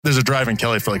there's a drive in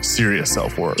Kelly for like serious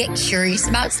self-work. Get curious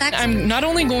about sex. I'm not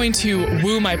only going to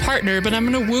woo my partner, but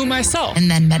I'm going to woo myself. And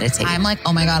then meditate. I'm like,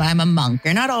 oh my God, I'm a monk.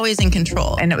 You're not always in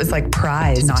control. And it was like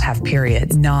pride to not have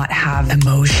periods, not have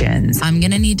emotions. I'm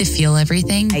going to need to feel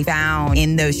everything. I found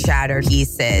in those shattered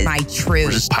pieces my truth.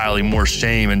 We're just piling more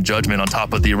shame and judgment on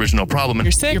top of the original problem.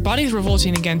 You're sick. Your body's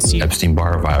revolting against you.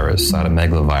 Epstein-Barr virus,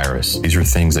 cytomegalovirus. These are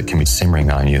things that can be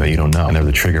simmering on you that you don't know, and they're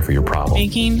the trigger for your problem.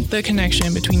 Making the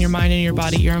connection between your mind and your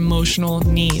body, your emotional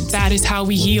needs. That is how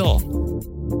we heal.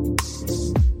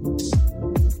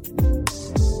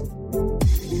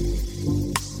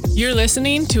 You're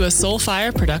listening to a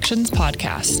Soulfire Productions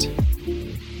podcast.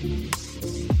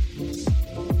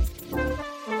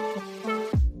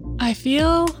 I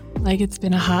feel like it's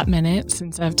been a hot minute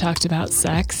since I've talked about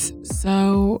sex,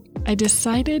 so I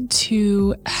decided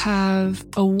to have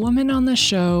a woman on the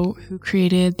show who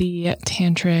created the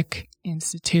Tantric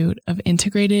Institute of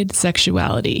Integrated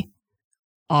Sexuality.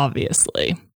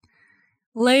 Obviously.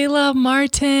 Layla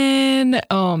Martin.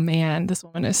 Oh man, this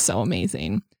woman is so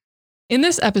amazing. In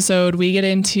this episode, we get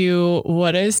into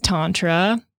what is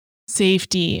Tantra,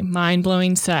 safety,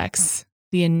 mind-blowing sex,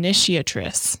 the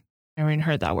initiatress. I haven't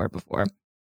heard that word before.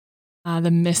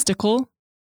 The mystical,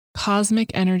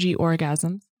 cosmic energy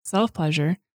orgasms,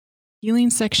 self-pleasure, healing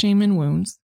sex shame and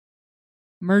wounds,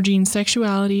 merging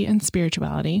sexuality and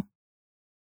spirituality.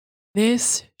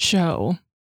 This show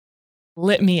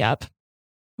lit me up. It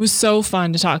was so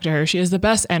fun to talk to her. She has the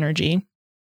best energy.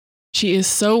 She is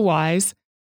so wise.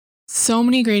 So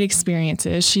many great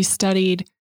experiences. She studied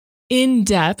in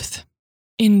depth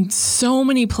in so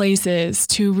many places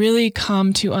to really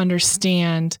come to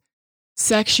understand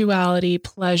sexuality,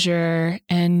 pleasure,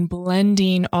 and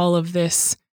blending all of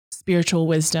this spiritual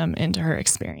wisdom into her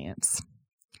experience.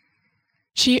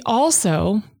 She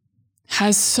also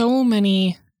has so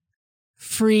many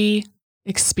free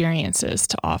experiences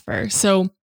to offer. So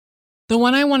the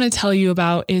one I want to tell you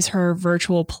about is her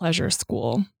virtual pleasure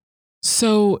school.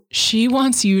 So she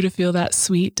wants you to feel that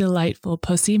sweet, delightful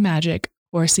pussy magic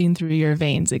coursing through your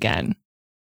veins again,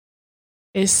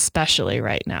 especially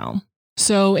right now.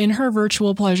 So in her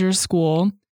virtual pleasure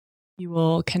school, you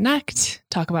will connect,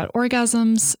 talk about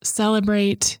orgasms,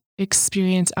 celebrate,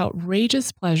 experience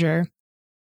outrageous pleasure,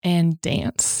 and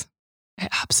dance. I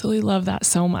absolutely love that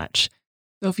so much.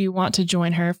 So if you want to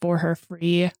join her for her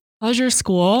free pleasure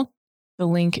school, the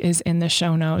link is in the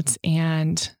show notes,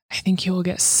 and I think you will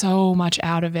get so much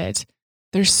out of it.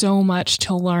 There's so much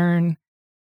to learn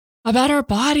about our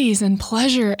bodies and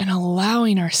pleasure and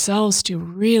allowing ourselves to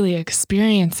really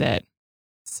experience it.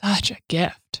 Such a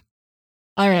gift.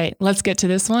 All right, let's get to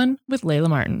this one with Layla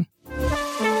Martin.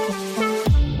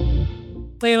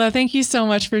 Layla, thank you so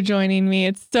much for joining me.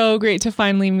 It's so great to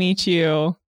finally meet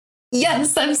you.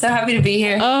 Yes, I'm so happy to be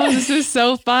here. Oh, this is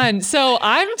so fun. So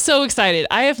I'm so excited.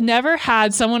 I have never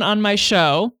had someone on my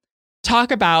show talk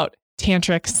about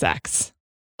tantric sex.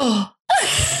 Oh.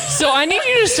 So I need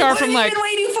you to start from like,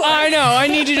 I know, I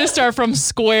need you to start from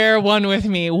square one with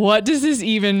me. What does this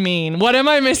even mean? What am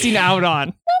I missing out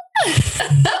on?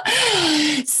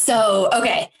 So,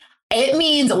 okay. It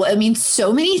means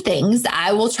so many things.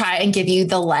 I will try and give you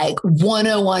the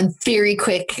 101 very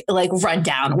quick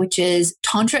rundown, which is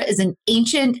Tantra is an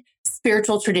ancient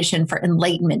spiritual tradition for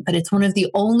enlightenment, but it's one of the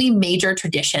only major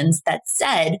traditions that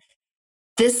said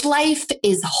this life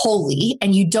is holy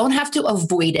and you don't have to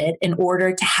avoid it in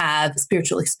order to have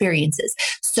spiritual experiences.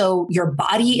 So your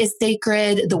body is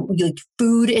sacred, the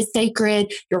food is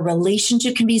sacred, your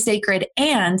relationship can be sacred,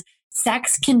 and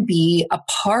sex can be a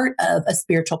part of a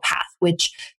spiritual path,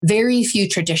 which very few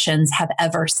traditions have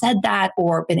ever said that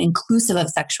or been inclusive of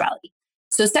sexuality.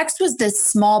 So sex was this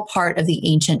small part of the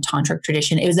ancient tantric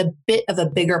tradition. It was a bit of a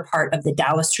bigger part of the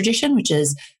Taoist tradition, which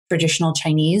is traditional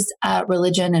Chinese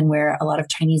religion and where a lot of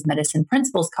Chinese medicine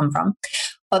principles come from.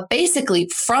 But basically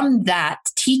from that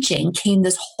teaching came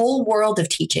this whole world of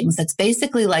teachings that's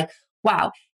basically like,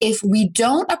 wow, if we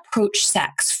don't approach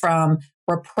sex from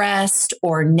repressed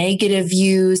or negative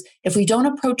views, if we don't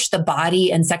approach the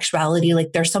body and sexuality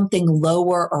like there's something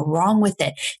lower or wrong with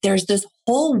it, there's this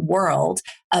whole world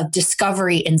of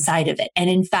discovery inside of it. And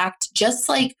in fact, just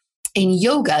like in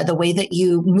yoga, the way that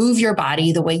you move your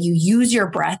body, the way you use your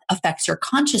breath affects your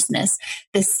consciousness,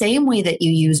 the same way that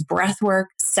you use breath work,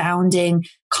 sounding,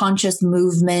 conscious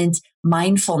movement,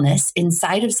 mindfulness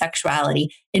inside of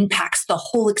sexuality impacts the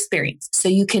whole experience. So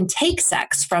you can take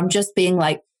sex from just being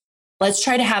like, let's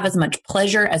try to have as much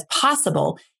pleasure as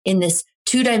possible in this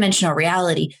two-dimensional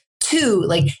reality two,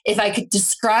 like if I could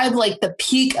describe like the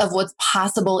peak of what's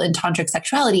possible in tantric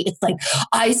sexuality, it's like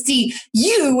I see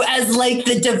you as like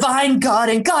the divine god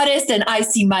and goddess, and I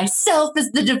see myself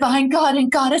as the divine god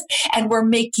and goddess, and we're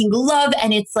making love,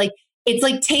 and it's like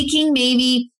taking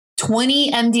maybe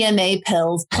 20 MDMA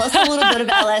pills plus a little bit of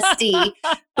LSD,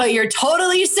 but you're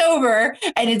totally sober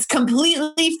and it's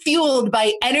completely fueled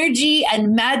by energy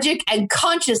and magic and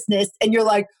consciousness. And you're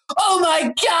like, oh my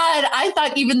God, I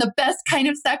thought even the best kind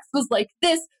of sex was like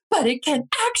this, but it can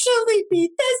actually be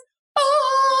this.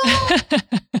 Oh.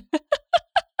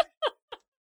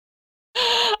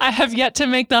 I have yet to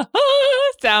make the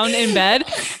sound in bed,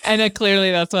 and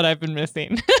clearly that's what I've been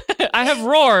missing. I have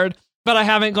roared, but I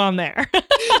haven't gone there.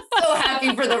 So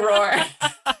happy for the roar.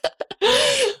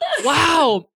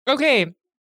 Wow. Okay.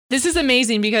 This is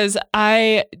amazing because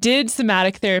I did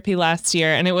somatic therapy last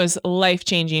year and it was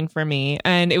life-changing for me.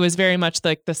 And it was very much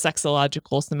like the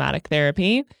sexological somatic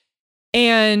therapy.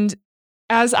 And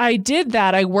as I did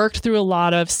that, I worked through a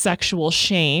lot of sexual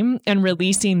shame and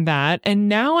releasing that. And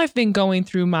now I've been going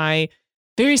through my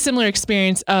very similar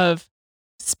experience of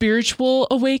spiritual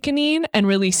awakening and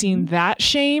releasing that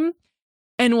shame.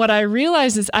 And what I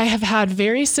realize is I have had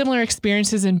very similar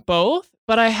experiences in both,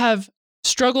 but I have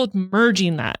struggled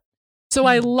merging that. So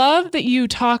I love that you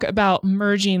talk about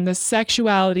merging the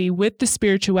sexuality with the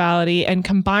spirituality and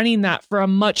combining that for a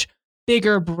much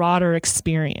bigger, broader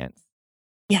experience.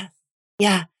 Yeah.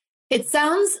 Yeah. It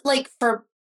sounds like for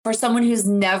someone who's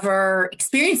never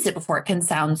experienced it before, it can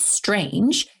sound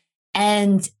strange.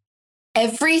 And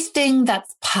everything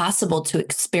that's possible to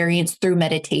experience through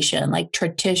meditation, like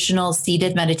traditional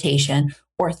seated meditation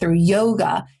or through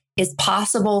yoga, is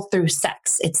possible through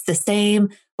sex. It's the same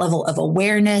level of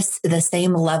awareness, the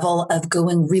same level of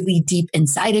going really deep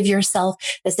inside of yourself,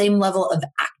 the same level of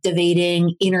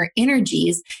activating inner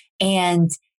energies.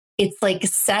 And it's like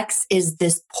sex is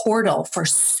this portal for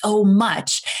so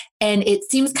much. And it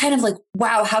seems kind of like,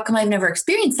 wow, how come I've never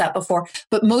experienced that before?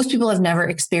 But most people have never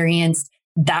experienced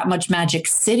that much magic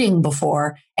sitting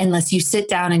before, unless you sit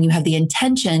down and you have the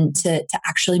intention to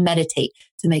actually meditate,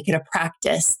 to make it a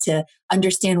practice, to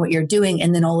understand what you're doing.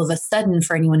 And then all of a sudden,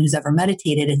 for anyone who's ever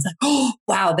meditated, it's like, oh,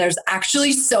 wow, there's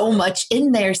actually so much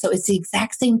in there. So it's the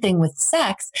exact same thing with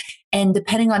sex. And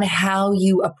depending on how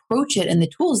you approach it and the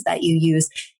tools that you use,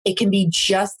 it can be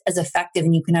just as effective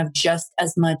and you can have just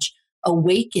as much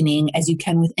awakening as you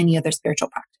can with any other spiritual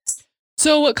practice.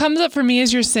 So what comes up for me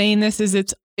as you're saying this is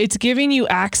it's giving you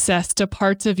access to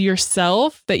parts of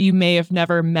yourself that you may have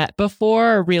never met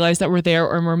before or realized that were there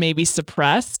or were maybe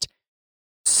suppressed.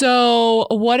 So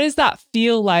what does that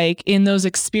feel like in those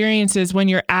experiences when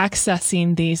you're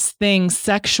accessing these things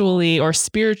sexually or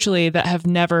spiritually that have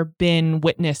never been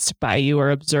witnessed by you or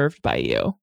observed by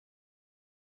you?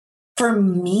 For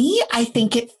me, I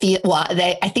think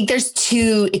I think there's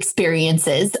two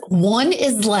experiences. One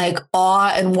is like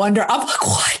awe and wonder. I'm like,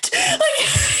 what? Like,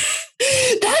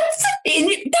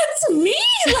 that's me.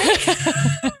 Like,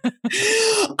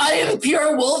 I am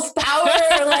pure wolf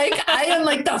power. Like, I am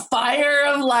like the fire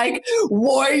of like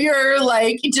warrior,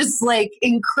 like just like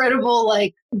incredible,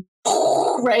 like,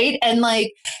 right. And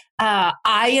like,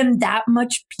 I am that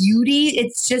much beauty.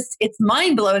 It's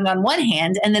mind blowing on one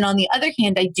hand. And then on the other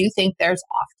hand, I do think there's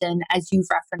often, as you've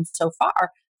referenced so far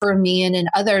for me and in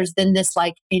others, then this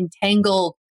like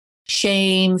entangled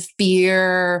shame,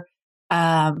 fear,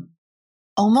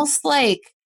 almost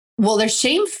like, well, there's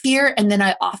shame, fear. And then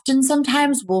I often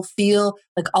sometimes will feel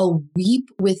like I'll weep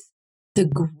with the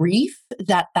grief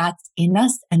that's in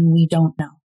us and we don't know.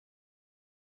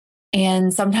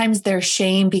 And sometimes there's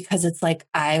shame because it's like,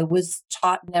 I was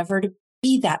taught never to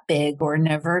be that big or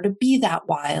never to be that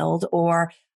wild,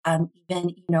 or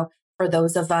even, for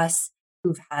those of us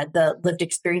who've had the lived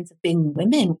experience of being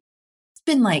women, it's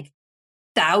been like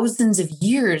thousands of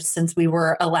years since we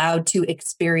were allowed to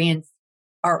experience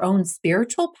our own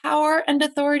spiritual power and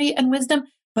authority and wisdom.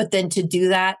 But then to do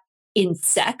that in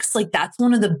sex, like that's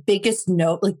one of the biggest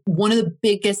one of the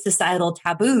biggest societal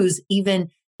taboos,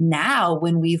 even now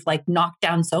when we've like knocked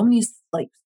down so many like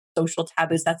social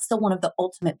taboos, that's still one of the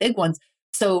ultimate big ones.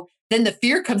 So then the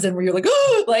fear comes in where you're like,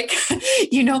 oh, like,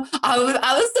 I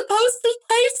was supposed to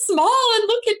play small and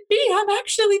look at me. I'm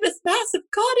actually this massive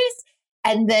goddess.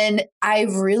 And then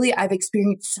I've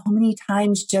experienced so many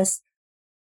times just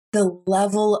the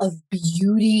level of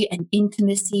beauty and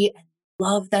intimacy and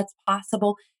love that's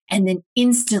possible. And then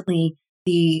instantly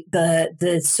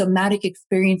the somatic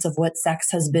experience of what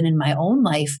sex has been in my own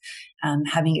life,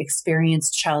 having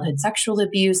experienced childhood sexual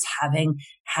abuse, having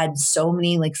had so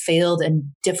many like failed and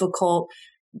difficult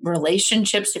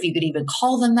relationships, if you could even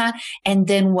call them that, and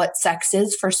then what sex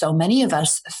is for so many of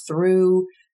us through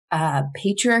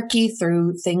patriarchy,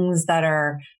 through things that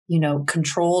are,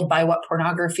 controlled by what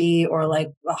pornography or like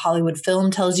a Hollywood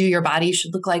film tells you your body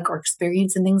should look like or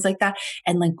experience and things like that.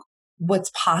 And like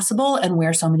what's possible and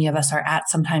where so many of us are at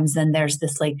sometimes, then there's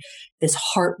this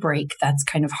heartbreak that's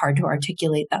kind of hard to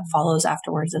articulate that follows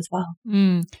afterwards as well.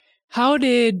 How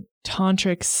did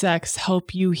tantric sex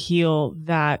help you heal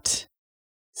that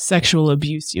sexual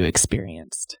abuse you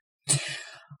experienced?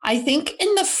 I think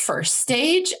in the first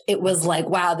stage, it was like,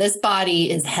 wow, this body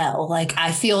is hell. Like,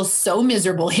 I feel so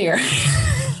miserable here.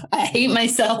 I hate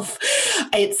myself.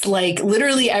 It's like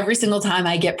literally every single time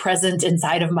I get present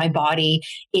inside of my body,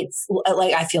 it's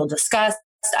like I feel disgust.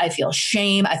 I feel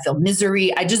shame. I feel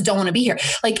misery. I just don't want to be here.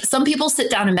 Like some people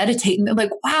sit down and meditate and they're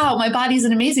like, wow, my body's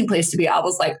an amazing place to be. I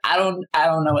was like, I don't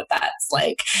know what that's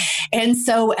like. And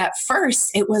so at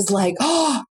first it was like,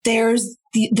 oh, there's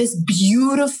this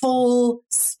beautiful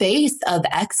space of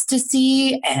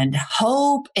ecstasy and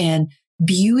hope and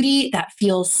beauty that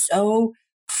feels so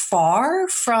far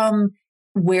from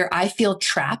where I feel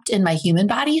trapped in my human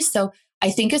body. So I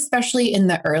think especially in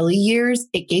the early years,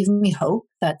 it gave me hope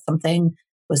that something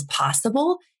was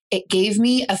possible. It gave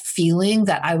me a feeling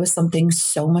that I was something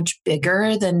so much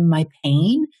bigger than my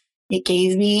pain. It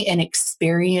gave me an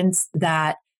experience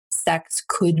that sex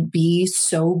could be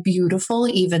so beautiful,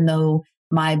 even though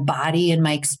my body and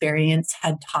my experience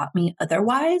had taught me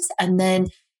otherwise. And then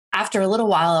after a little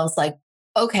while, I was like,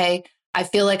 okay, I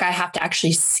feel like I have to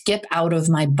actually skip out of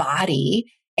my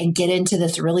body and get into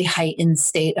this really heightened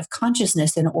state of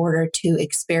consciousness in order to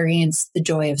experience the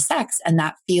joy of sex. And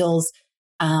that feels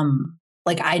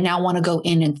like I now want to go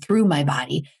in and through my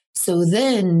body. So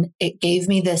then it gave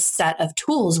me this set of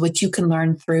tools, which you can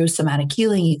learn through somatic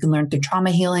healing. You can learn through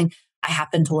trauma healing. I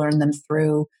happen to learn them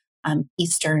through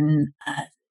Eastern,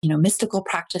 mystical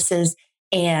practices,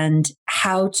 and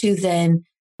how to then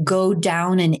go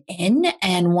down and in.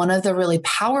 And one of the really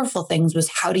powerful things was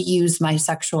how to use my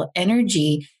sexual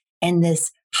energy in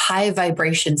this high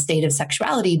vibration state of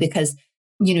sexuality, because,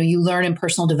 you learn in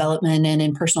personal development and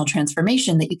in personal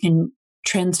transformation that you can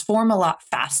transform a lot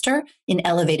faster in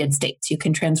elevated states. You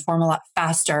can transform a lot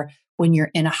faster when you're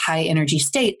in a high energy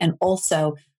state. And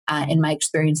also in my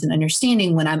experience and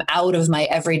understanding, when I'm out of my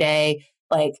everyday,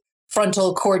 like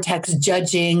frontal cortex,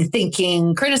 judging,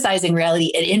 thinking, criticizing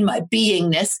reality, and in my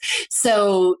beingness.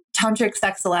 So tantric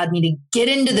sex allowed me to get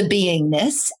into the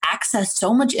beingness, access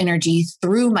so much energy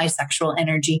through my sexual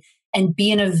energy, and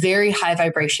be in a very high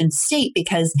vibration state,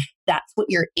 because that's what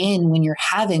you're in when you're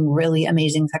having really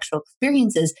amazing sexual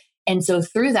experiences. And so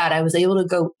through that, I was able to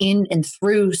go in and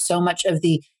through so much of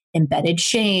the embedded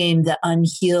shame, the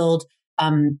unhealed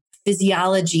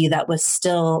physiology that was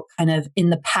still kind of in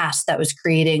the past, that was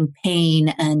creating pain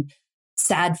and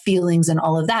sad feelings and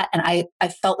all of that. And I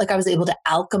felt like I was able to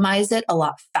alchemize it a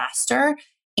lot faster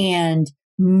and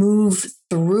move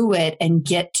through it and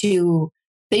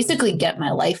basically get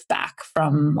my life back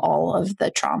from all of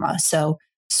the trauma. So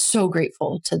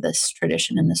grateful to this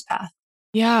tradition and this path.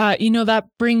 Yeah. That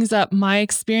brings up my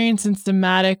experience in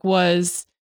somatic was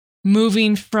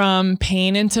moving from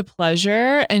pain into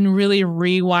pleasure and really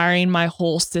rewiring my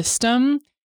whole system.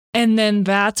 And then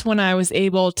that's when I was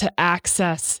able to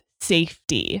access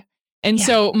safety. And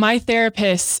so my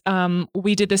therapist,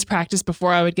 we did this practice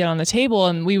before I would get on the table,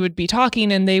 and we would be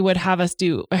talking and they would have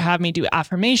me do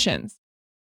affirmations.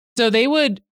 So they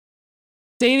would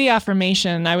say the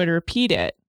affirmation and I would repeat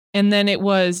it. And then it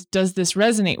was, does this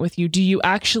resonate with you? Do you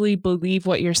actually believe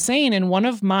what you're saying? And one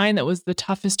of mine that was the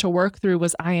toughest to work through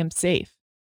was, I am safe.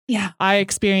 Yeah. I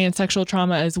experienced sexual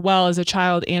trauma as well as a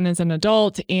child and as an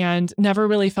adult, and never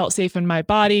really felt safe in my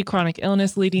body, chronic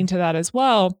illness leading to that as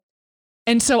well.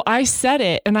 And so I said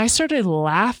it and I started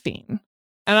laughing.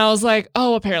 And I was like,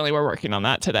 oh, apparently we're working on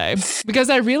that today. Because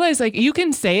I realized, like, you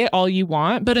can say it all you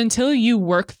want, but until you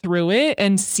work through it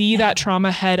and see that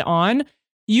trauma head on,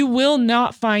 you will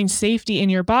not find safety in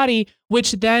your body,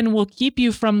 which then will keep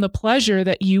you from the pleasure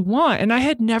that you want. And I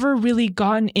had never really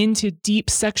gotten into deep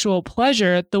sexual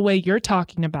pleasure the way you're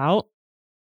talking about.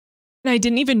 And I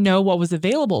didn't even know what was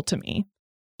available to me.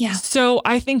 Yeah. So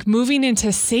I think moving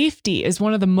into safety is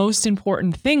one of the most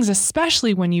important things,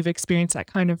 especially when you've experienced that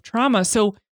kind of trauma.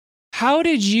 So how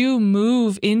did you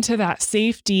move into that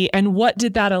safety, and what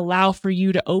did that allow for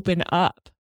you to open up?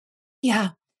 Yeah.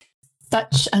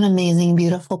 Such an amazing,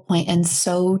 beautiful point, and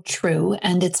so true.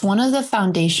 And it's one of the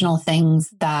foundational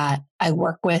things that I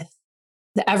work with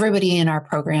everybody in our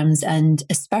programs, and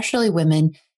especially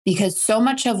women, because so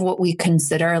much of what we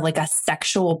consider like a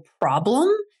sexual problem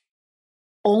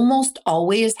almost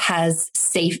always has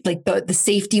the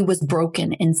safety was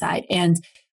broken inside. And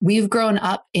we've grown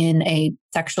up in a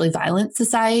sexually violent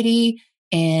society,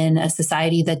 in a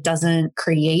society that doesn't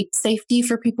create safety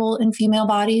for people in female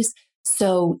bodies.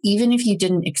 So even if you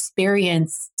didn't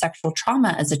experience sexual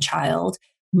trauma as a child,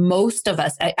 most of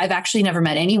us, I've actually never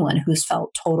met anyone who's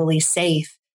felt totally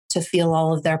safe to feel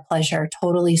all of their pleasure,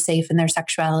 totally safe in their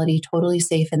sexuality, totally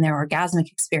safe in their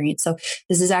orgasmic experience. So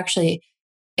this is actually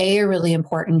a really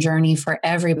important journey for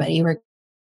everybody, regardless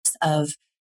of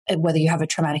whether you have a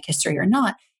traumatic history or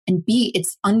not. And B,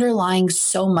 it's underlying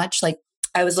so much. Like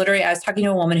I was talking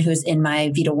to a woman who's in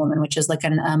my Vita Woman, which is like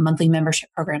a monthly membership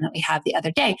program that we have the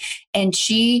other day. And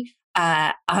she,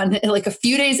 on like a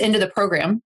few days into the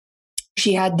program,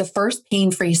 she had the first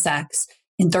pain-free sex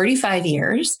in 35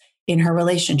 years in her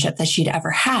relationship that she'd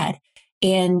ever had.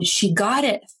 And she got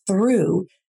it through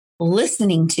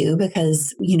listening to,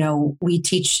 because, you know, we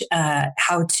teach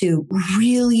how to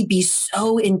really be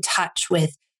so in touch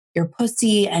with your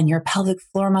pussy and your pelvic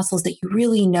floor muscles that you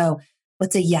really know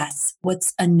what's a yes,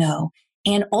 what's a no.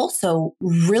 And also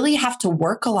really have to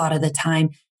work a lot of the time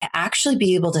to actually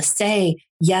be able to say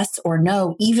yes or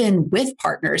no, even with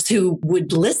partners who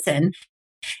would listen,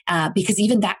 because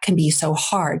even that can be so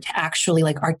hard to actually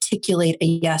like articulate a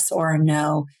yes or a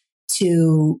no,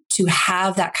 to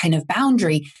have that kind of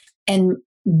boundary. And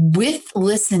with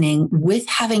listening, with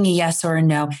having a yes or a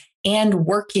no, and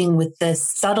working with this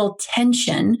subtle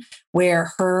tension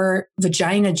where her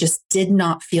vagina just did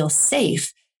not feel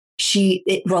safe,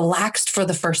 it relaxed for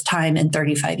the first time in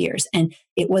 35 years. And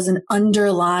it was an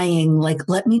underlying, like,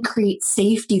 let me create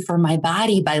safety for my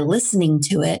body by listening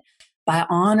to it, by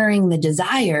honoring the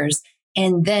desires.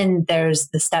 And then there's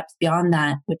the steps beyond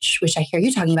that, which I hear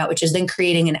you talking about, which is then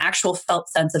creating an actual felt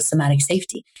sense of somatic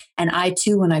safety. And I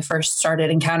too, when I first started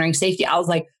encountering safety, I was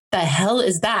like, the hell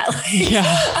is that?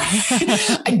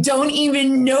 I don't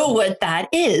even know what that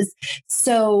is.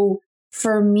 So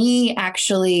for me,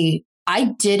 actually, I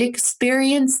did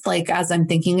experience, like, as I'm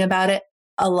thinking about it,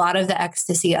 a lot of the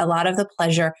ecstasy, a lot of the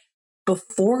pleasure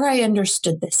before I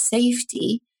understood the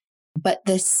safety. But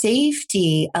the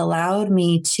safety allowed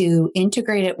me to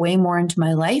integrate it way more into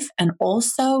my life and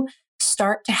also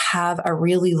start to have a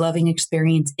really loving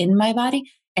experience in my body,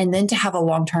 and then to have a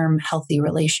long-term healthy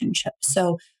relationship.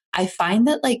 So I find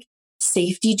that like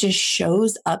safety just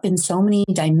shows up in so many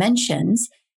dimensions,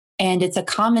 and it's a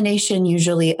combination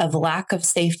usually of lack of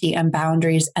safety and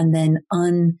boundaries, and then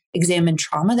unexamined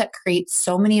trauma that creates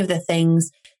so many of the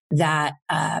things that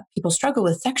people struggle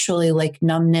with sexually, like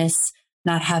numbness,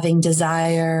 not having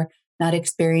desire, not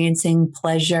experiencing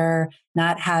pleasure,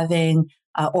 not having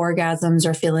orgasms,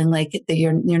 or feeling like that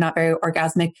you're not very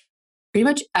orgasmic. Pretty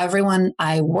much everyone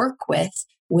I work with,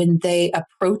 when they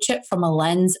approach it from a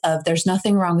lens of there's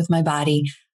nothing wrong with my body,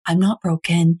 I'm not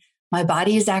broken, my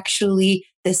body is actually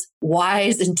this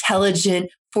wise, intelligent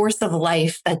force of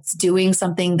life that's doing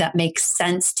something that makes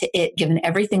sense to it, given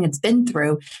everything it's been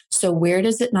through. So where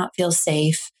does it not feel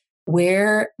safe?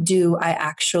 Where do I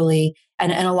actually,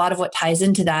 and a lot of what ties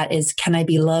into that is, can I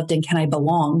be loved and can I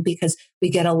belong? Because we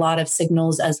get a lot of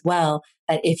signals as well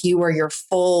that if you were your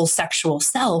full sexual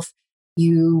self,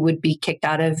 you would be kicked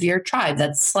out of your tribe.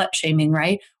 That's slut shaming,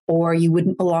 right? Or you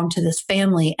wouldn't belong to this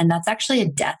family. And that's actually a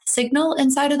death signal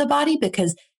inside of the body,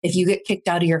 because if you get kicked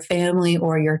out of your family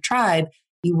or your tribe,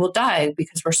 you will die,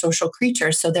 because we're social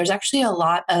creatures. So there's actually a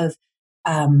lot of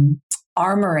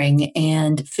armoring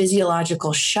and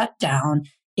physiological shutdown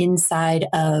inside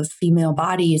of female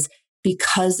bodies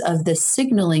because of the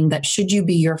signaling that should you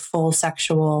be your full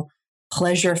sexual,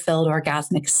 pleasure-filled,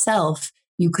 orgasmic self,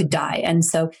 you could die. And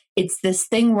so it's this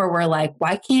thing where we're like,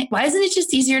 why isn't it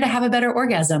just easier to have a better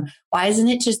orgasm? Why isn't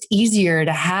it just easier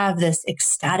to have this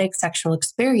ecstatic sexual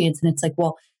experience? And it's like,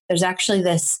 well, there's actually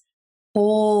this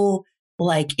whole,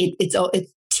 like,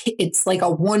 it's like a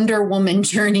Wonder Woman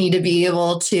journey to be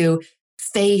able to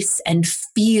face and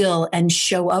feel and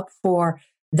show up for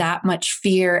that much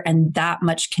fear and that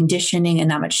much conditioning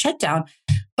and that much shutdown.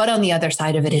 But on the other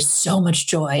side of it is so much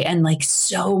joy and like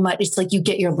so much, it's like you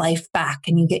get your life back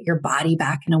and you get your body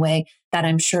back in a way that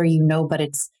I'm sure you know, but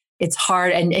it's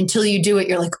hard. And until you do it,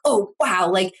 you're like, oh,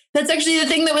 wow, like that's actually the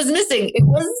thing that was missing. It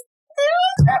was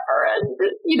never,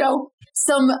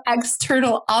 some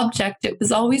external object. It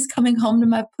was always coming home to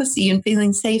my pussy and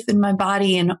feeling safe in my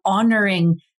body and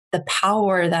honoring the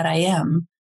power that I am.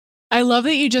 I love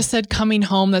that you just said coming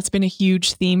home. That's been a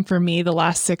huge theme for me the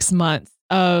last 6 months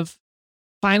of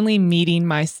finally meeting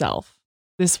myself,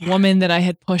 this woman that I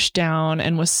had pushed down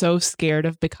and was so scared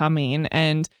of becoming,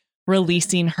 and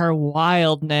releasing her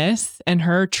wildness and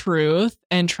her truth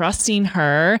and trusting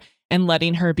her and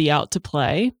letting her be out to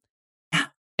play.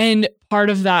 And part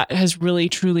of that has really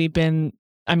truly been,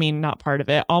 I mean, not part of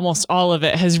it, almost all of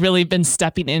it has really been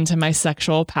stepping into my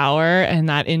sexual power and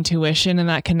that intuition and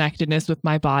that connectedness with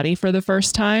my body for the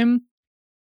first time.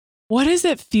 What does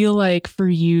it feel like for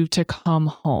you to come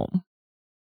home?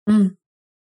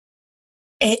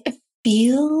 It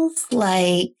feels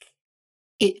like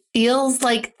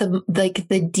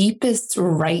the deepest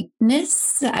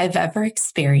rightness I've ever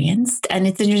experienced. And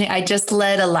it's interesting. I just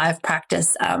led a live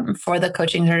practice for the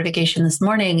coaching certification this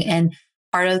morning. And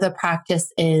part of the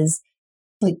practice is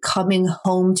like coming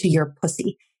home to your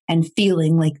pussy and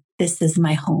feeling like this is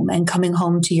my home, and coming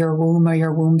home to your womb or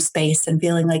your womb space and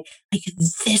feeling like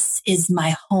this is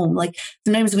my home. Like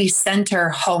sometimes we center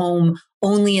home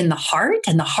only in the heart,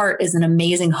 and the heart is an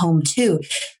amazing home too.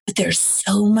 But there's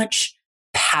so much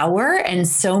power and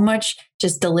so much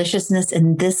just deliciousness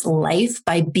in this life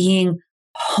by being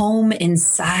home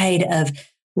inside of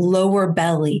lower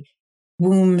belly,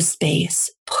 womb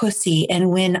space, pussy. And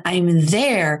when I'm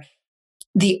there,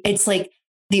 it's like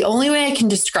the only way I can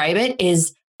describe it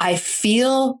is I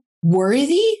feel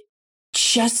worthy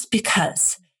just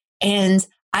because. And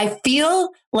I feel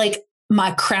like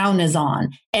my crown is on,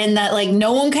 and that like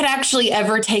no one could actually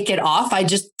ever take it off. I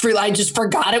just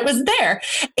forgot it was there.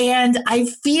 And I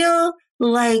feel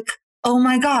like, oh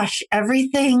my gosh,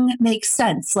 everything makes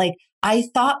sense. Like I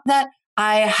thought that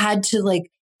I had to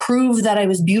like prove that I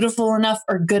was beautiful enough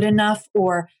or good enough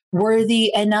or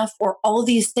worthy enough or all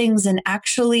these things. And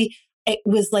actually it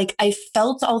was like, I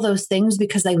felt all those things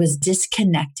because I was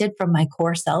disconnected from my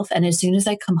core self. And as soon as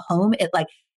I come home, it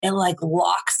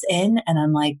locks in, and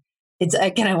I'm like,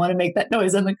 I want to make that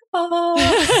noise. I'm like, oh.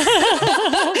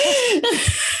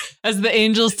 As the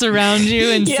angels surround you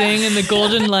and sing and the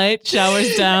golden light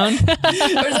showers down.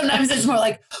 Or sometimes it's more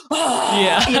like, oh,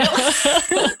 yeah. You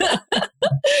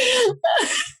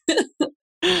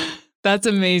know? That's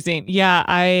amazing.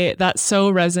 Yeah, that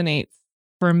so resonates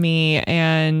for me.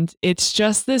 And it's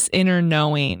just this inner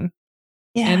knowing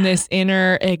and this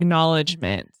inner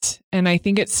acknowledgement. And I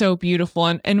think it's so beautiful.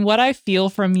 And what I feel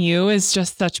from you is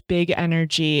just such big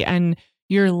energy, and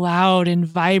you're loud and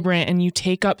vibrant, and you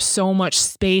take up so much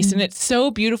space. Mm-hmm. And it's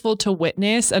so beautiful to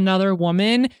witness another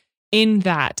woman in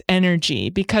that energy,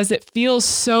 because it feels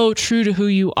so true to who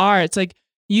you are. It's like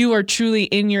you are truly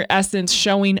in your essence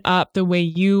showing up the way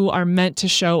you are meant to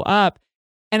show up.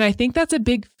 And I think that's a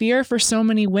big fear for so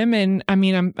many women. I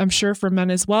mean, I'm sure for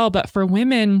men as well, but for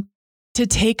women, to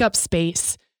take up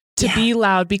space, to be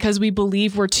loud because we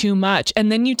believe we're too much. And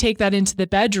then you take that into the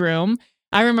bedroom.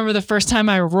 I remember the first time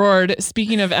I roared,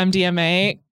 speaking of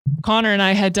MDMA, Connor and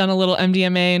I had done a little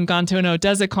MDMA and gone to an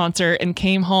Odessa concert and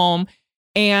came home,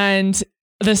 and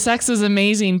the sex was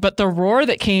amazing. But the roar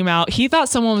that came out, he thought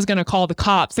someone was going to call the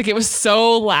cops. Like it was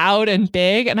so loud and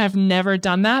big, and I've never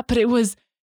done that, but it was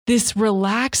this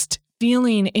relaxed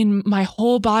feeling in my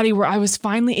whole body where I was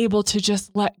finally able to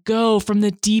just let go from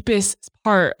the deepest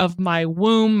part of my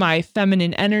womb, my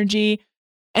feminine energy.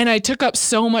 And I took up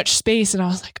so much space, and I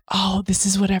was like, oh, this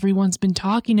is what everyone's been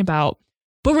talking about.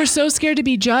 But we're so scared to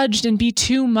be judged and be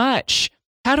too much.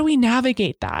 How do we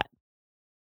navigate that?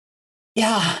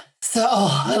 Yeah. So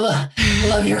I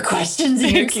love your questions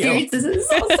and your experiences. It's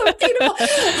so beautiful.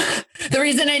 The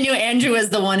reason I knew Andrew was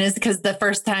the one is because the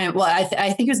first time, well, I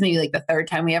think it was maybe like the third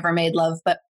time we ever made love,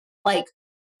 but like,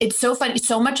 it's so funny.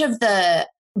 So much of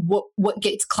what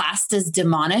gets classed as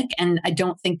demonic, and I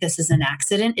don't think this is an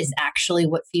accident, is actually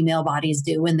what female bodies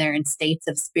do when they're in states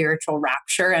of spiritual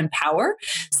rapture and power.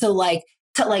 So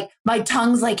my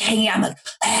tongue's like hanging out, I'm like,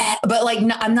 but like,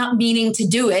 no, I'm not meaning to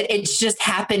do it. It's just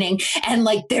happening. And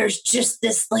like, there's just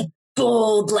this like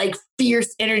bold, like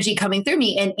fierce energy coming through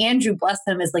me. And Andrew, bless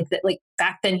him, is like that. Like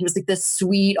back then he was like this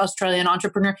sweet Australian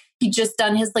entrepreneur. He just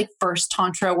done his like first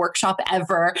Tantra workshop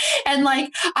ever. And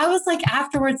like, I was like,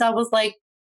 afterwards, I was like,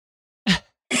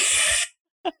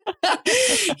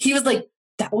 he was like,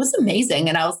 that was amazing.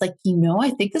 And I was like, I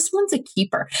think this one's a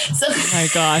keeper. So, oh my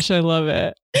gosh, I love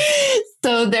it.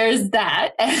 So there's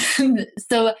that. And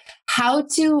so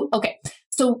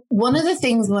so one of the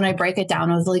things when I break it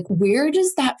down, I was like, where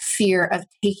does that fear of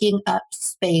taking up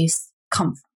space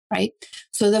come from? Right.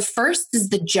 So the first is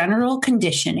the general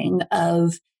conditioning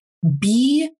of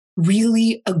be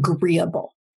really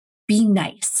agreeable, be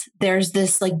nice. There's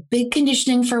this like big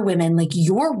conditioning for women, like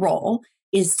your role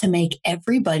is to make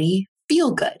everybody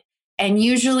feel good. And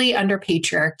usually under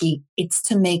patriarchy, it's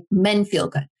to make men feel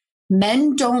good.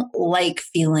 Men don't like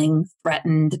feeling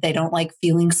threatened. They don't like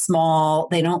feeling small.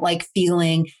 They don't like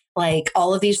feeling like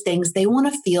all of these things. They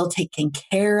want to feel taken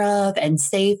care of and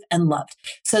safe and loved.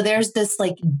 So there's this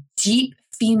like deep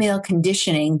female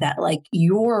conditioning that like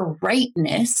your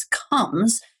rightness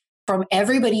comes from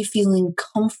everybody feeling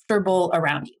comfortable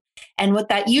around you. And what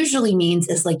that usually means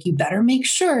is like, you better make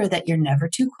sure that you're never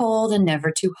too cold and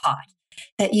never too hot,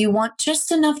 that you want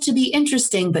just enough to be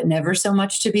interesting, but never so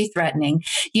much to be threatening,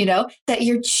 that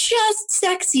you're just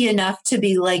sexy enough to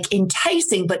be like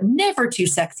enticing, but never too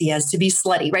sexy as to be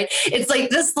slutty, right? It's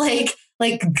like this, like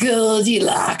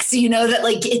Goldilocks, that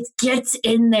like it gets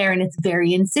in there and it's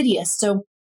very insidious. So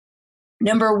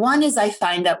number one is I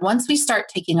find that once we start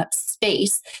taking up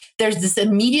space, there's this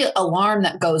immediate alarm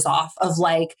that goes off of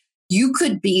like, you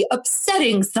could be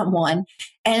upsetting someone.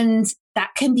 And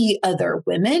that can be other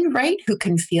women, right? Who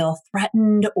can feel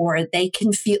threatened, or they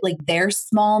can feel like their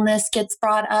smallness gets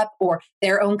brought up, or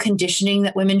their own conditioning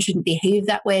that women shouldn't behave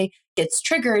that way gets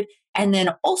triggered. And then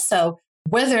also,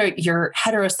 whether you're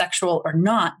heterosexual or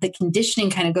not, the conditioning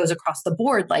kind of goes across the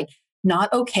board, like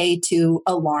not okay to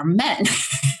alarm men.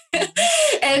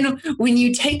 And when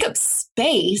you take up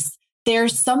space,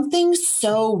 there's something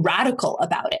so radical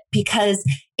about it, because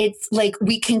it's like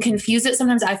we can confuse it.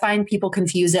 Sometimes I find people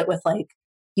confuse it with like,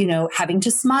 having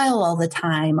to smile all the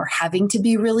time or having to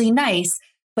be really nice.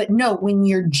 But no, when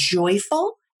you're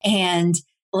joyful and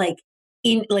like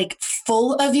in like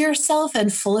full of yourself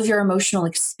and full of your emotional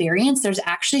experience, there's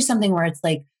actually something where it's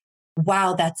like,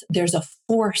 wow, there's a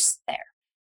force there.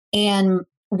 And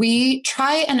we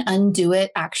try and undo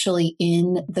it actually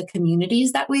in the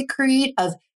communities that we create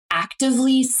of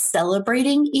actively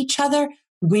celebrating each other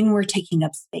when we're taking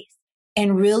up space,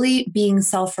 and really being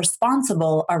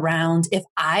self-responsible around, if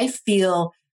I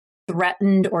feel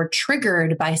threatened or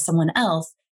triggered by someone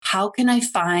else, how can I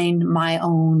find my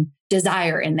own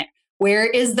desire in there? Where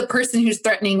is the person who's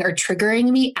threatening or triggering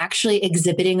me actually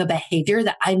exhibiting a behavior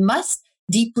that I must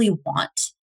deeply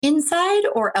want inside,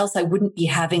 or else I wouldn't be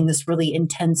having this really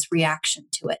intense reaction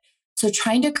to it? So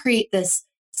trying to create this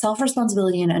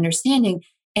self-responsibility and understanding.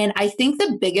 And I think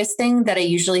the biggest thing that I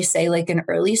usually say, like in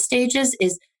early stages,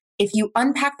 is if you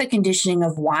unpack the conditioning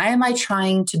of why am I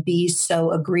trying to be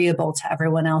so agreeable to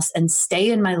everyone else and stay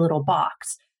in my little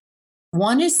box?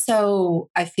 One is so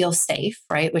I feel safe,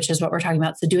 right? Which is what we're talking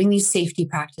about. So doing these safety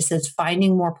practices,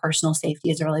 finding more personal safety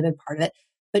is a really big part of it.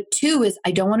 But two is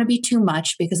I don't want to be too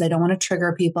much, because I don't want to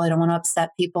trigger people. I don't want to upset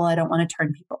people. I don't want to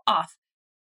turn people off.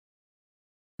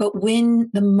 But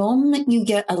when the moment you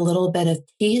get a little bit of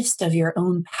taste of your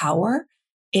own power,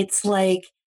 it's like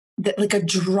a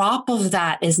drop of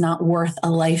that is not worth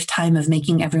a lifetime of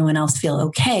making everyone else feel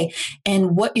okay.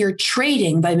 And what you're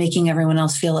trading by making everyone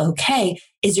else feel okay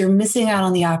is you're missing out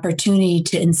on the opportunity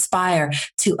to inspire,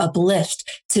 to uplift,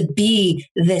 to be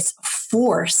this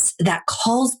force that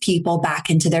calls people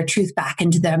back into their truth, back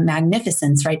into their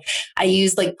magnificence, right? I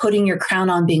use like putting your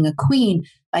crown on being a queen.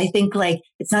 I think like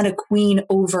it's not a queen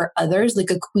over others.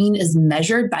 Like a queen is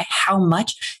measured by how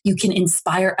much you can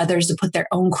inspire others to put their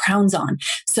own crowns on.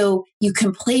 So you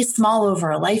can play small over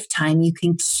a lifetime. You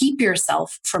can keep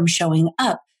yourself from showing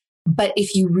up. But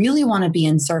if you really want to be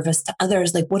in service to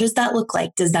others, like what does that look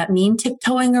like? Does that mean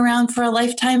tiptoeing around for a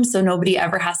lifetime so nobody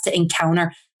ever has to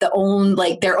encounter their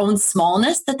own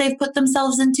smallness that they've put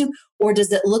themselves into? Or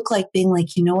does it look like being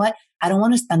like, you know what? I don't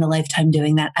want to spend a lifetime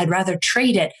doing that. I'd rather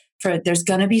trade it for, there's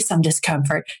going to be some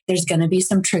discomfort. There's going to be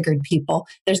some triggered people.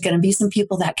 There's going to be some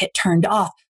people that get turned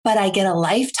off. But I get a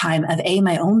lifetime of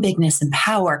my own bigness and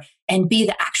power, and B,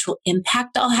 the actual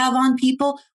impact I'll have on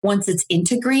people once it's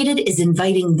integrated is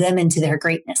inviting them into their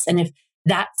greatness. And if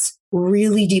that's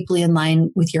really deeply in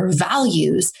line with your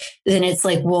values, then it's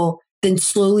like, well, then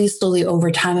slowly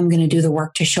over time, I'm going to do the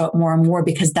work to show up more and more,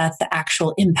 because that's the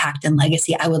actual impact and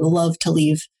legacy I would love to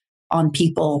leave on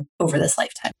people over this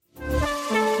lifetime.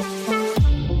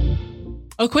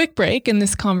 A quick break in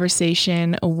this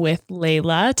conversation with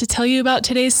Layla to tell you about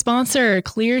today's sponsor,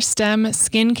 Clear Stem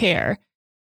Skincare.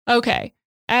 Okay,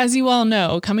 as you all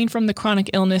know, coming from the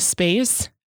chronic illness space,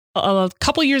 a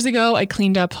couple years ago, I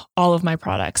cleaned up all of my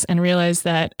products and realized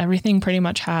that everything pretty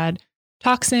much had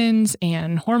toxins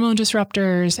and hormone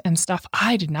disruptors and stuff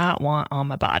I did not want on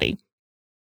my body.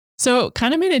 So it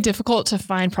kind of made it difficult to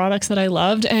find products that I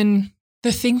loved. And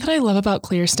the thing that I love about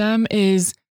Clear Stem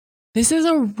is this is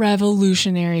a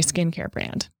revolutionary skincare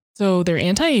brand. So they're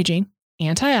anti-aging,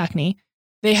 anti-acne.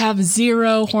 They have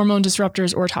 0 hormone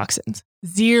disruptors or toxins.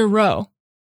 0.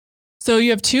 So you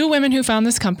have 2 women who found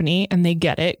this company and they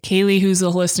get it. Kaylee, who's a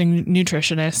holistic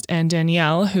nutritionist, and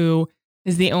Danielle, who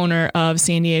is the owner of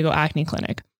San Diego Acne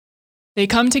Clinic. They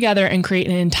come together and create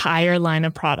an entire line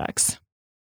of products.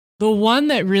 The one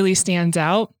that really stands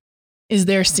out is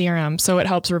their serum. So it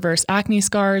helps reverse acne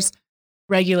scars,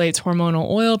 regulates hormonal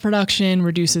oil production,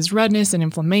 reduces redness and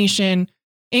inflammation,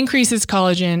 increases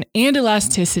collagen and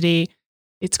elasticity.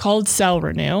 It's called Cell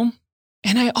Renew.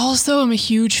 And I also am a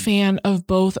huge fan of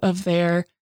both of their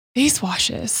face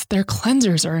washes. Their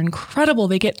cleansers are incredible.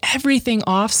 They get everything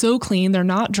off so clean. They're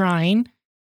not drying.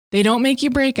 They don't make you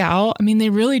break out. I mean, they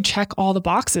really check all the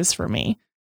boxes for me.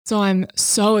 So I'm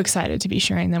so excited to be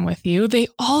sharing them with you. They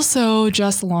also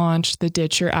just launched the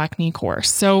Ditch Your Acne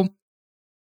course. So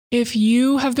if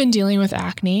you have been dealing with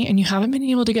acne and you haven't been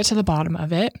able to get to the bottom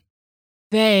of it,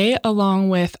 they, along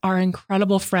with our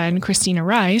incredible friend, Christina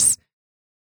Rice,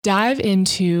 dive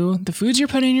into the foods you're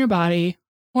putting in your body,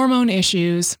 hormone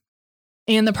issues,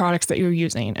 and the products that you're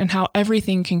using and how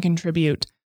everything can contribute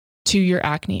to your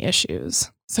acne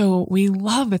issues. So we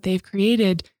love that they've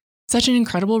created such an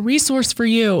incredible resource for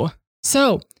you.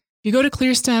 So if you go to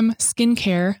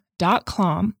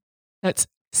clearstemskincare.com, that's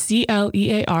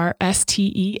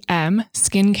CLEARSTEM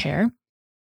skincare,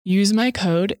 use my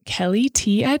code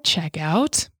KellyT at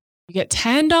checkout. You get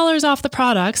 $10 off the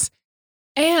products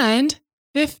and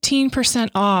 15%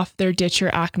 off their Ditch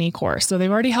Your Acne course. So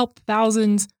they've already helped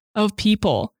thousands of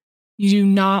people. You do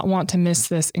not want to miss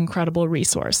this incredible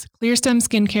resource.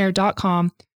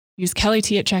 clearstemskincare.com. Use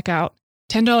KellyT at checkout.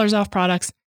 $10 off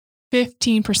products,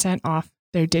 15% off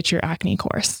their Ditch Your Acne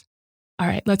course. All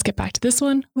right, let's get back to this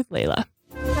one with Layla.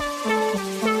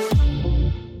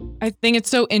 I think it's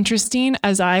so interesting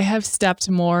as I have stepped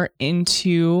more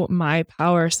into my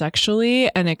power sexually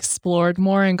and explored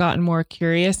more and gotten more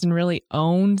curious and really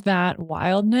owned that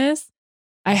wildness.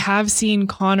 I have seen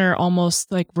Connor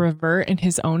almost like revert in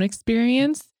his own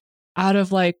experience out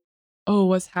of like, oh,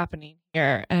 what's happening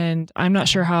here? And I'm not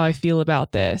sure how I feel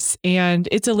about this. And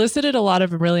it's elicited a lot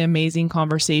of really amazing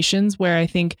conversations where I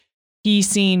think he's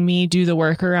seen me do the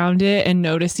work around it and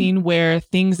noticing where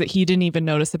things that he didn't even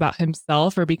notice about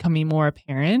himself are becoming more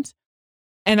apparent.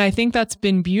 And I think that's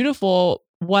been beautiful.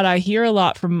 What I hear a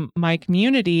lot from my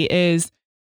community is,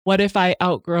 what if I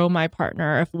outgrow my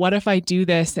partner? What if I do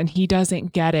this and he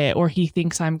doesn't get it or he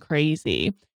thinks I'm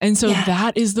crazy? And so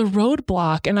that is the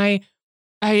roadblock. And I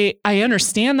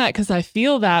understand that because I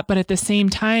feel that, but at the same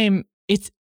time,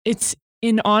 it's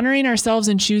in honoring ourselves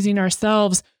and choosing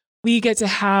ourselves, we get to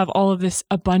have all of this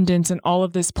abundance and all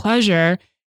of this pleasure.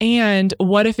 And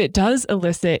what if it does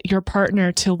elicit your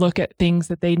partner to look at things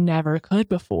that they never could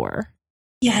before?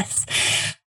 Yes.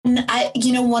 And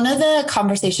one of the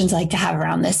conversations I like to have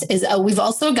around this is we've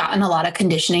also gotten a lot of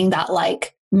conditioning that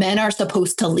like men are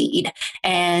supposed to lead.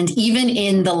 And even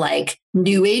in the like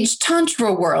new age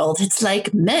Tantra world, it's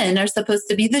like men are supposed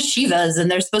to be the Shivas and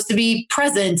they're supposed to be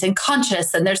present and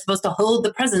conscious and they're supposed to hold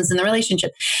the presence in the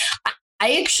relationship.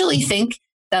 I actually think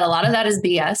that a lot of that is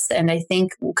BS. And I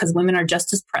think because women are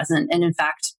just as present. And in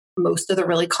fact, most of the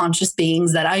really conscious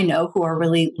beings that I know who are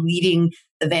really leading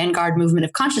the vanguard movement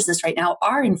of consciousness right now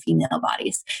are in female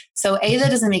bodies. So A,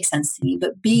 that doesn't make sense to me,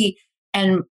 but B,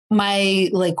 and my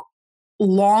like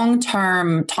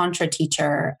long-term Tantra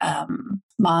teacher,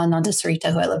 Ma Nanda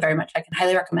Sarita, who I love very much, I can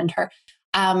highly recommend her.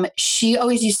 She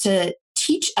always used to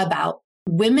teach about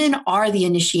women are the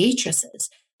initiatrices.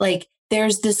 Like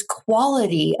there's this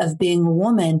quality of being a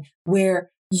woman where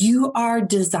you are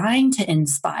designed to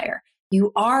inspire.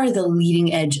 You are the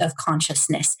leading edge of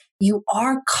consciousness. You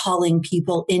are calling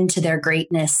people into their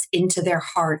greatness, into their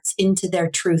hearts, into their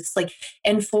truths. Like,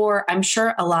 and for, I'm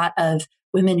sure a lot of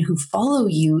women who follow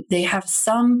you, they have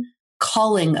some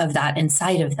calling of that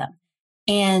inside of them.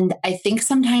 And I think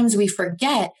sometimes we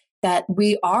forget that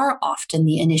we are often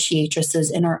the initiatrices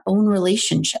in our own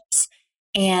relationships.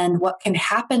 And what can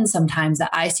happen sometimes that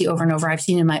I see over and over, I've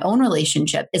seen in my own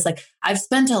relationship is like, I've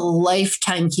spent a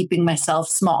lifetime keeping myself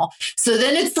small. So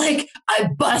then it's like, I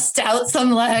bust out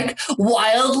some like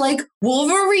wild, like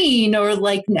Wolverine or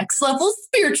like next level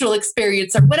spiritual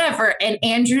experience or whatever. And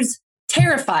Andrew's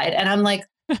terrified. And I'm like,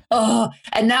 oh,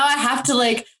 and now I have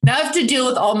to deal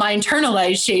with all my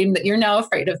internalized shame that you're now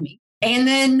afraid of me. And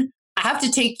then I have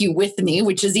to take you with me,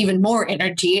 which is even more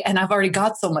energy. And I've already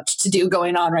got so much to do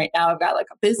going on right now. I've got like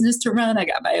a business to run. I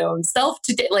got my own self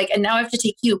to do, and now I have to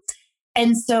take you.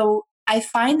 And so I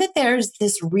find that there's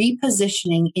this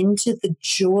repositioning into the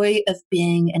joy of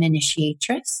being an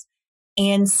initiatrix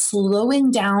and slowing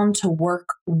down to work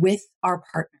with our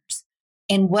partners.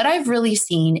 And what I've really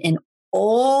seen in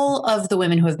all of the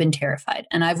women who have been terrified,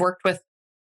 and I've worked with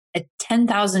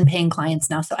 10,000 paying clients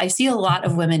now. So I see a lot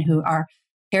of women who are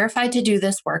terrified to do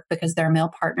this work because their male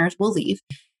partners will leave.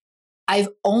 I've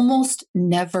almost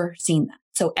never seen that.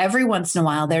 So every once in a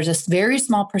while, there's a very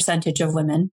small percentage of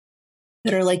women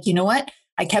that are like, you know what?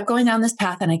 I kept going down this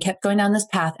path and I kept going down this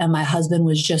path. And my husband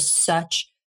was just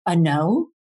such a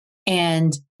no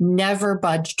and never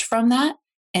budged from that.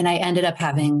 And I ended up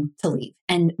having to leave.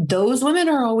 And those women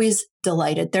are always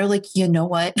delighted. They're like, you know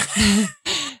what?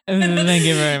 Thank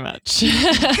you very much.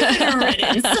 Good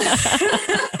riddance.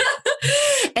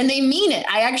 And they mean it.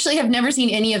 I actually have never seen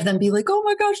any of them be like, oh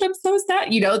my gosh, I'm so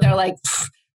sad. You know, they're like,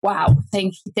 wow,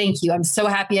 thank you. I'm so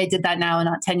happy I did that now and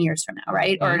not 10 years from now,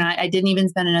 right? Or not, I didn't even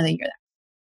spend another year there.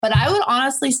 But I would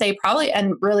honestly say probably,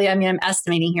 and really, I mean, I'm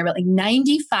estimating here, but like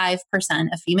 95%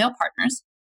 of female partners,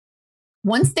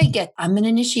 once they get, I'm an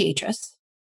initiatrix,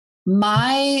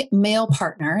 my male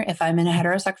partner, if I'm in a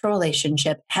heterosexual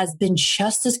relationship, has been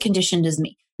just as conditioned as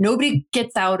me. Nobody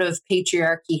gets out of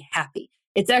patriarchy happy.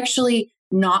 It's actually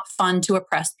not fun to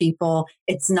oppress people.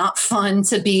 It's not fun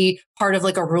to be part of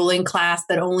like a ruling class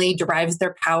that only derives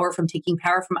their power from taking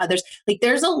power from others. Like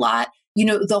there's a lot, you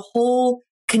know, the whole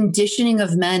conditioning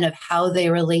of men of how they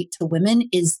relate to women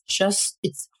is just,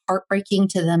 it's heartbreaking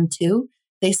to them too.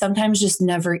 They sometimes just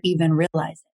never even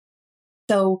realize it.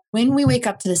 So when we wake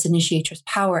up to this initiatrix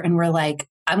power and we're like,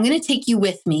 I'm going to take you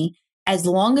with me as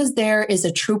long as there is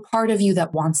a true part of you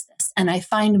that wants this. And I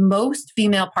find most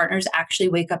female partners actually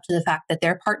wake up to the fact that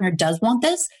their partner does want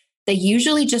this. They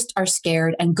usually just are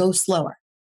scared and go slower.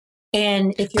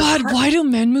 And if you're God, why do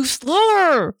men move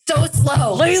slower? So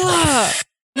slow. Layla,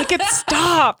 make it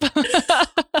stop.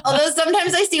 Although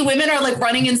sometimes I see women are like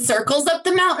running in circles up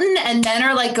the mountain and men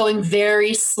are like going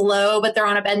very slow, but they're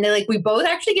on a bend. They like, we both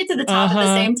actually get to the top at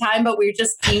the same time, but we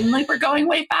just seem like we're going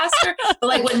way faster. But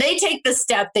like when they take the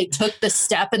step, they took the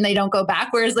step and they don't go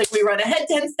back. Whereas like we run ahead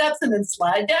 10 steps and then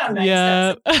slide down 9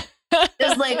 steps.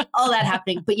 There's like all that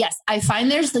happening. But yes, I find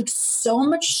there's like so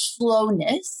much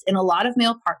slowness in a lot of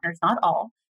male partners, not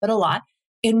all, but a lot.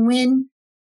 And when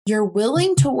you're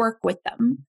willing to work with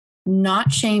them,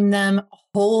 not shame them,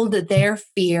 hold their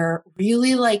fear,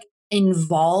 really like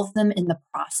involve them in the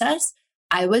process,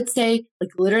 I would say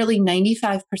like literally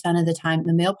 95% of the time,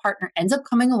 the male partner ends up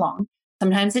coming along.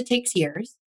 Sometimes it takes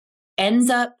years, ends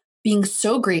up being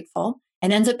so grateful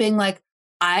and ends up being like,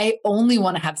 I only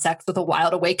want to have sex with a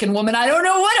wild awakened woman. I don't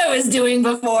know what I was doing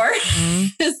before.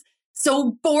 It's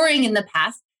so boring in the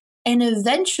past. And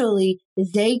eventually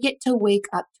they get to wake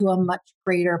up to a much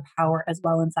greater power as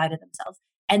well inside of themselves.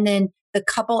 And then the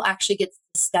couple actually gets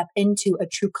to step into a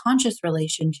true conscious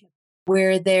relationship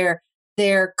where their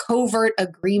covert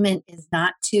agreement is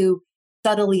not to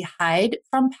subtly hide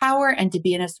from power and to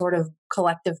be in a sort of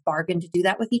collective bargain to do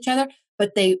that with each other,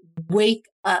 but they wake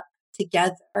up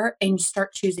together and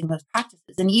start choosing those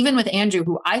practices. And even with Andrew,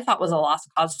 who I thought was a lost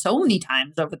cause so many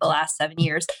times over the last 7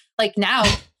 years, like now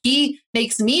he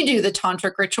makes me do the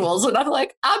tantric rituals and I'm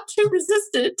like, I'm too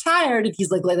resistant, tired. And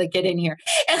he's like, Layla, get in here.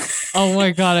 Oh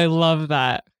my God, I love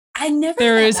that. I never.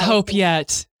 There is hope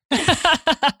yet.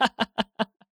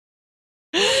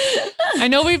 I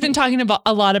know we've been talking about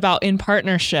a lot about in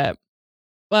partnership,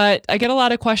 but I get a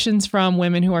lot of questions from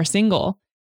women who are single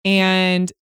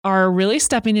and are really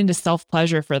stepping into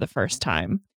self-pleasure for the first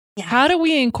time. Yeah. How do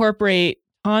we incorporate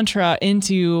Tantra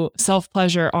into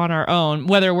self-pleasure on our own,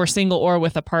 whether we're single or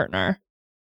with a partner?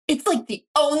 It's like the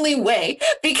only way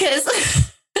because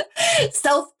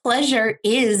self-pleasure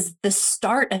is the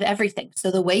start of everything.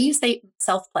 So the way you say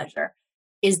self-pleasure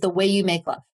is the way you make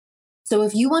love. So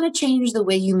if you want to change the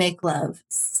way you make love,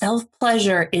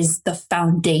 self-pleasure is the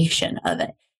foundation of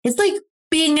it. It's like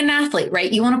being an athlete,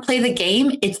 right? You want to play the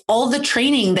game. It's all the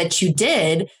training that you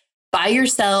did by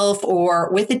yourself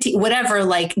or with a team, whatever,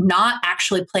 like not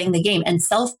actually playing the game. And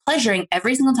self-pleasuring,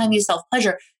 every single time you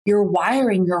self-pleasure, you're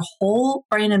wiring your whole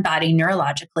brain and body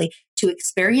neurologically to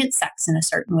experience sex in a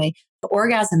certain way, to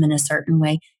orgasm in a certain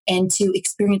way, and to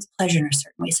experience pleasure in a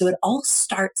certain way. So it all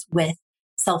starts with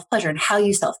self-pleasure and how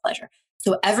you self-pleasure.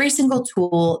 So every single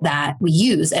tool that we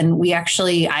use, and we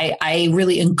actually, I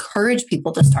really encourage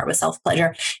people to start with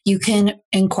self-pleasure. You can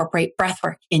incorporate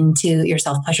breathwork into your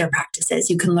self-pleasure practices.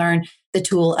 You can learn the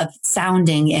tool of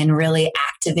sounding and really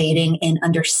activating and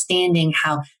understanding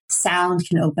how sound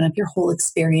can open up your whole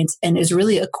experience and is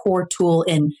really a core tool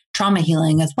in trauma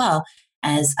healing as well,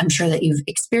 as I'm sure that you've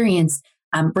experienced.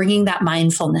 Bringing that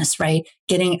mindfulness, right?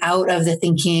 Getting out of the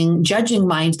thinking, judging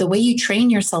mind. The way you train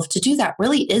yourself to do that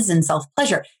really is in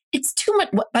self-pleasure. It's too much.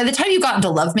 By the time you got into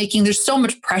lovemaking, there's so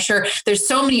much pressure. There's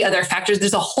so many other factors.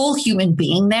 There's a whole human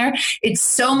being there. It's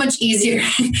so much easier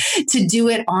to do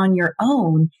it on your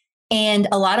own. And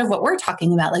a lot of what we're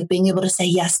talking about, like being able to say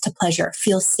yes to pleasure,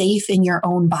 feel safe in your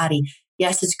own body.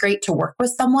 Yes, it's great to work with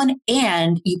someone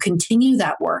and you continue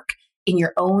that work in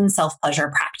your own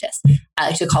self-pleasure practice. I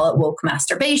like to call it woke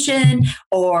masturbation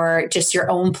or just your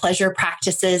own pleasure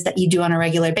practices that you do on a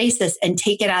regular basis and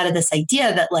take it out of this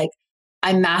idea that like,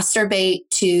 I masturbate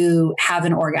to have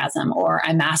an orgasm, or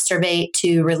I masturbate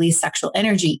to release sexual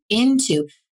energy, into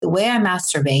the way I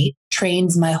masturbate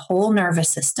trains my whole nervous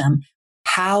system,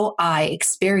 how I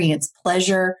experience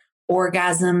pleasure,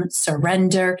 orgasm,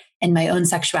 surrender, and my own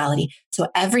sexuality. So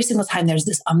every single time there's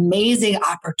this amazing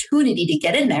opportunity to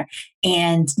get in there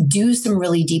and do some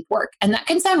really deep work. And that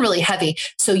can sound really heavy.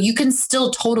 So you can still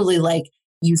totally like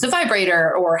use a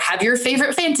vibrator or have your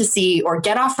favorite fantasy or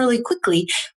get off really quickly.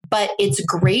 But it's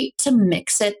great to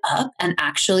mix it up and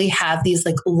actually have these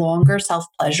like longer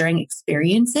self-pleasuring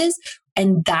experiences.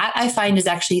 And that I find is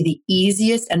actually the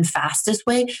easiest and fastest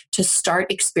way to start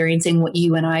experiencing what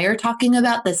you and I are talking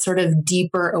about, this sort of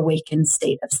deeper awakened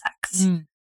state of sex.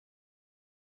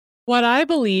 What I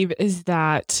believe is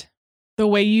that the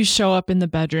way you show up in the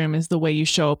bedroom is the way you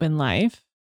show up in life,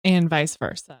 and vice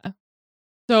versa.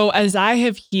 So as I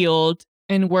have healed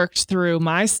and worked through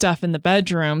my stuff in the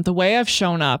bedroom, the way I've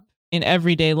shown up in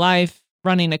everyday life,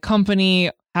 running a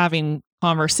company, having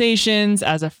conversations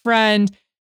as a friend,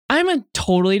 I'm a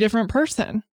totally different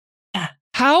person. Yeah.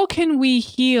 How can we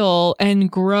heal and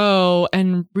grow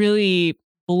and really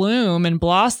bloom and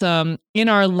blossom in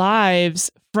our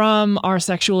lives from our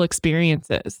sexual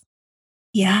experiences?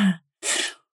 Yeah.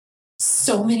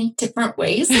 So many different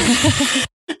ways.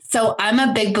 So I'm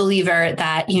a big believer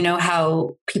that, you know,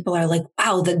 how people are like,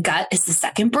 wow, the gut is the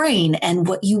second brain, and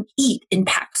what you eat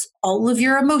impacts all of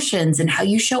your emotions and how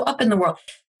you show up in the world.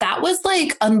 That was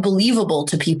like unbelievable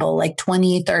to people like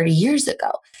 20, 30 years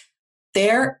ago.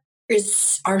 There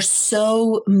are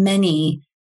so many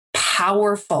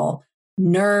powerful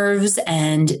nerves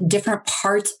and different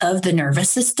parts of the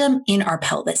nervous system in our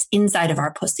pelvis, inside of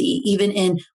our pussy, even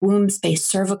in womb space,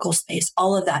 cervical space,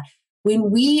 all of that.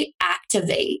 When we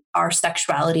activate our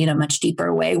sexuality in a much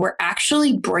deeper way, we're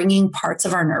actually bringing parts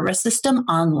of our nervous system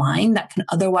online that can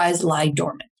otherwise lie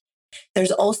dormant.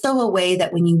 There's also a way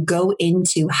that when you go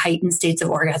into heightened states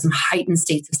of orgasm, heightened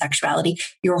states of sexuality,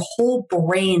 your whole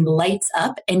brain lights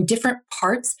up and different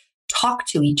parts talk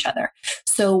to each other.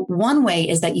 So one way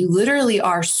is that you literally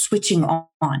are switching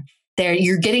on. There,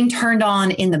 you're getting turned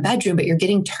on in the bedroom, but you're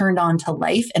getting turned on to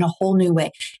life in a whole new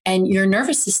way. And your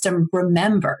nervous system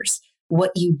remembers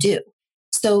what you do.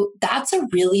 So that's a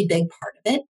really big part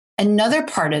of it. Another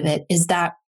part of it is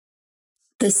that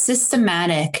the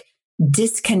systematic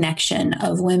disconnection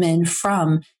of women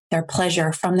from their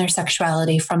pleasure, from their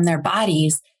sexuality, from their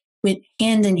bodies, went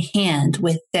hand in hand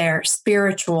with their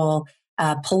spiritual,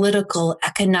 political,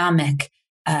 economic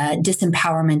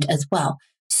disempowerment as well.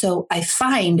 So I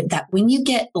find that when you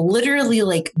get literally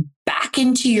like back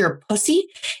into your pussy,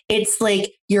 it's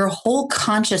like your whole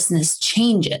consciousness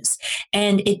changes,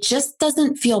 and it just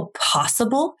doesn't feel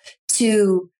possible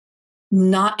to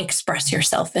not express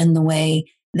yourself in the way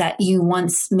that you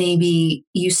once maybe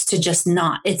used to just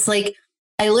not. It's like,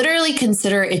 I literally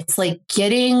consider it's like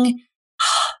getting,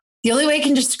 the only way I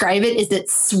can describe it is it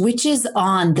switches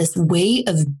on this way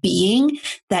of being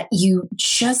that you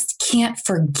just can't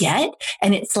forget.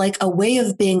 And it's like a way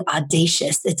of being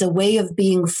audacious. It's a way of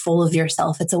being full of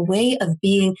yourself. It's a way of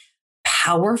being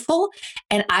powerful.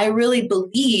 And I really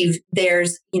believe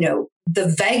there's, you know, the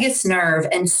vagus nerve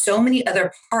and so many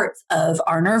other parts of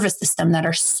our nervous system that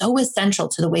are so essential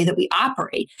to the way that we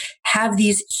operate have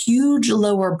these huge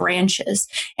lower branches,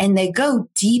 and they go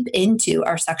deep into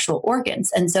our sexual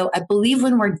organs. And so I believe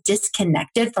when we're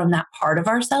disconnected from that part of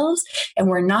ourselves and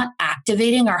we're not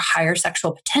activating our higher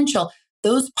sexual potential,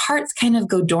 those parts kind of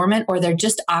go dormant, or they're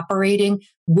just operating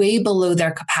way below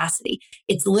their capacity.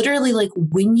 It's literally like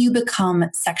when you become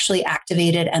sexually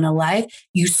activated and alive,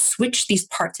 you switch these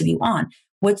parts of you on.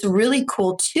 What's really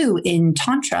cool too in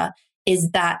Tantra is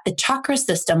that the chakra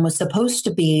system was supposed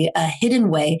to be a hidden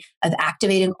way of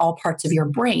activating all parts of your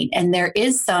brain. And there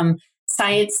is some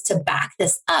science to back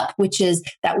this up, which is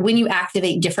that when you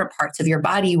activate different parts of your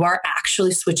body, you are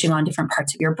actually switching on different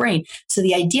parts of your brain. So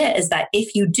the idea is that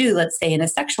if you do, let's say in a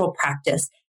sexual practice,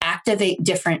 activate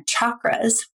different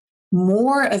chakras,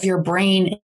 more of your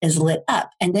brain is lit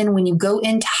up. And then when you go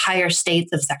into higher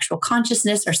states of sexual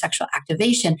consciousness or sexual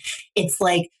activation, it's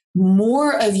like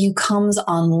more of you comes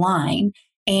online.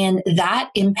 And that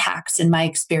impacts, in my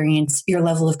experience, your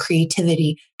level of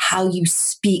creativity, how you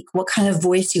speak, what kind of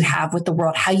voice you have with the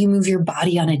world, how you move your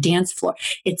body on a dance floor.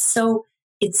 It's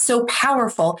so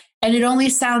powerful. And it only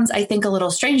sounds, I think, a little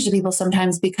strange to people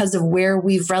sometimes because of where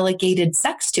we've relegated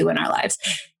sex to in our lives.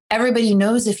 Everybody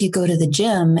knows if you go to the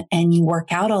gym and you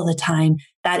work out all the time,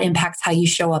 that impacts how you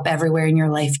show up everywhere in your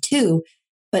life too.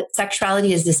 But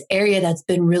sexuality is this area that's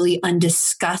been really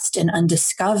undiscussed and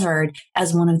undiscovered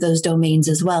as one of those domains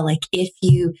as well. Like if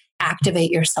you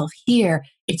activate yourself here,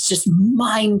 it's just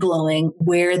mind blowing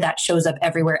where that shows up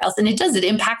everywhere else. And it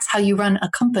impacts how you run a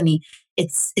company.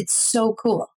 It's so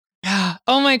cool. Yeah.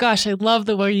 Oh my gosh. I love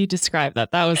the way you described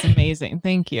that. That was amazing.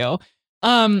 Thank you.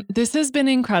 This has been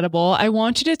incredible. I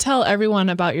want you to tell everyone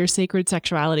about your sacred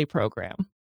sexuality program.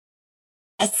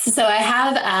 So I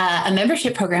have a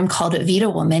membership program called Vita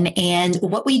Woman. And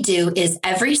what we do is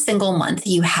every single month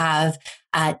you have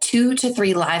 2 to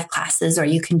 3 live classes, or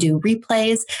you can do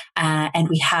replays. And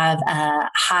we have a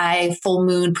high full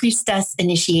moon priestess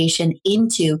initiation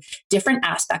into different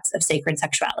aspects of sacred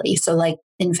sexuality. So like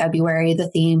in February, the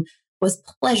theme was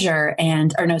pleasure in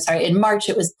March,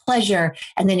 it was pleasure.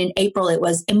 And then in April, it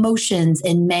was emotions.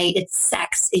 In May, it's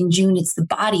sex. In June, it's the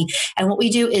body. And what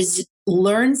we do is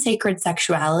learn sacred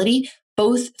sexuality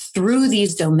both through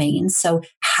these domains. So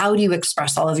how do you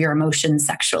express all of your emotions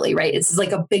sexually, right? It's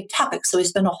like a big topic. So we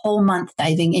spend a whole month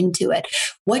diving into it.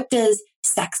 What does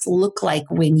sex look like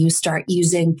when you start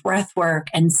using breath work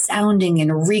and sounding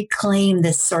and reclaim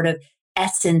this sort of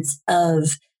essence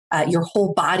of your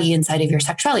whole body inside of your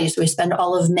sexuality? So we spend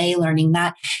all of May learning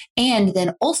that. And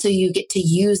then also you get to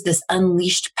use this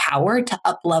unleashed power to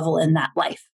up level in that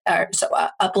life.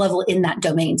 Up level in that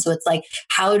domain. So it's like,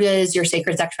 how does your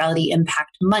sacred sexuality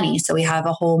impact money? So we have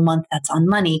a whole month that's on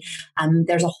money.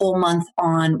 There's a whole month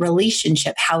on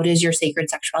relationship. How does your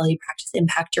sacred sexuality practice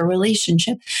impact your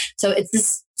relationship? So it's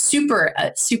this super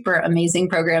amazing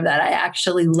program that I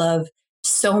actually love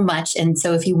so much. And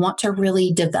so if you want to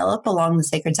really develop along the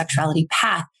sacred sexuality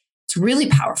path, it's really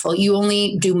powerful. You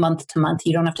only do month to month.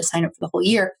 You don't have to sign up for the whole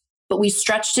year. But we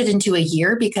stretched it into a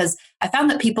year because I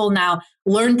found that people now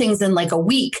learn things in like a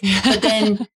week, but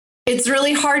then it's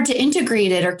really hard to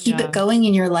integrate it or keep it going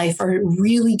in your life or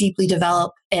really deeply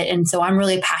develop it. And so I'm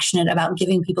really passionate about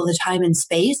giving people the time and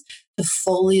space to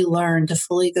fully learn, to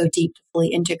fully go deep, to fully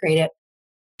integrate it.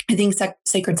 I think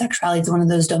sacred sexuality is one of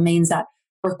those domains that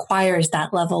requires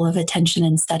that level of attention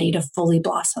and study to fully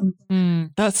blossom.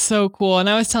 That's so cool. And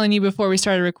I was telling you before we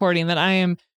started recording that I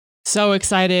am so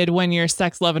excited when your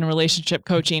sex, love, and relationship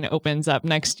coaching opens up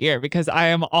next year, because I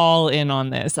am all in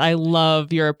on this. I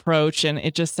love your approach, and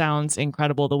it just sounds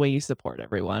incredible the way you support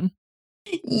everyone.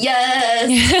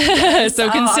 Yes. So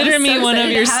consider me one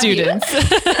of your students.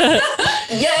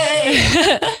 Yay.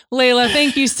 Layla,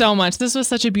 thank you so much. This was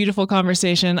such a beautiful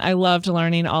conversation. I loved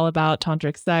learning all about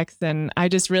tantric sex, and I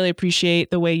just really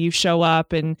appreciate the way you show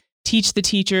up and teach the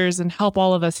teachers and help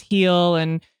all of us heal.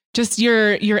 And just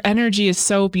your energy is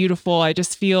so beautiful. I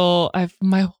just feel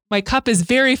my cup is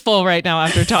very full right now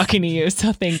after talking to you.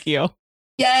 So thank you.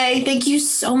 Yay. Thank you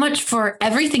so much for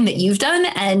everything that you've done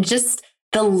and just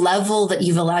the level that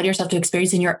you've allowed yourself to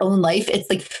experience in your own life. It's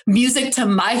like music to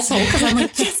my soul, because I'm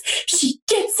like, yes, she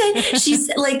gets it.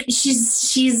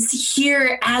 She's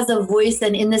here as a voice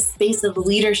and in this space of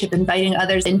leadership, inviting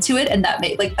others into it. And that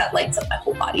lights up my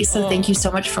whole body. So thank you so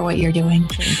much for what you're doing.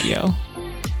 Thank you.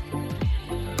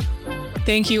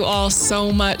 Thank you all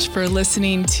so much for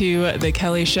listening to The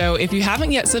Kelly Show. If you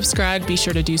haven't yet subscribed, be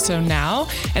sure to do so now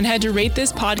and head to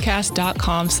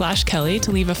ratethispodcast.com/Kelly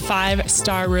to leave a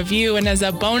 5-star review. And as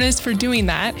a bonus for doing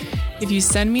that, if you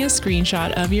send me a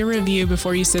screenshot of your review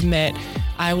before you submit,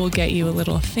 I will get you a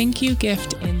little thank you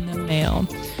gift in the mail.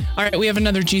 All right, we have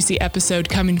another juicy episode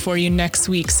coming for you next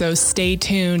week, so stay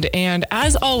tuned. And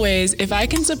as always, if I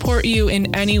can support you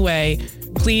in any way,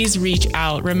 please reach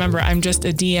out. Remember, I'm just a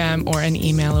DM or an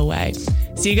email away.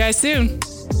 See you guys soon.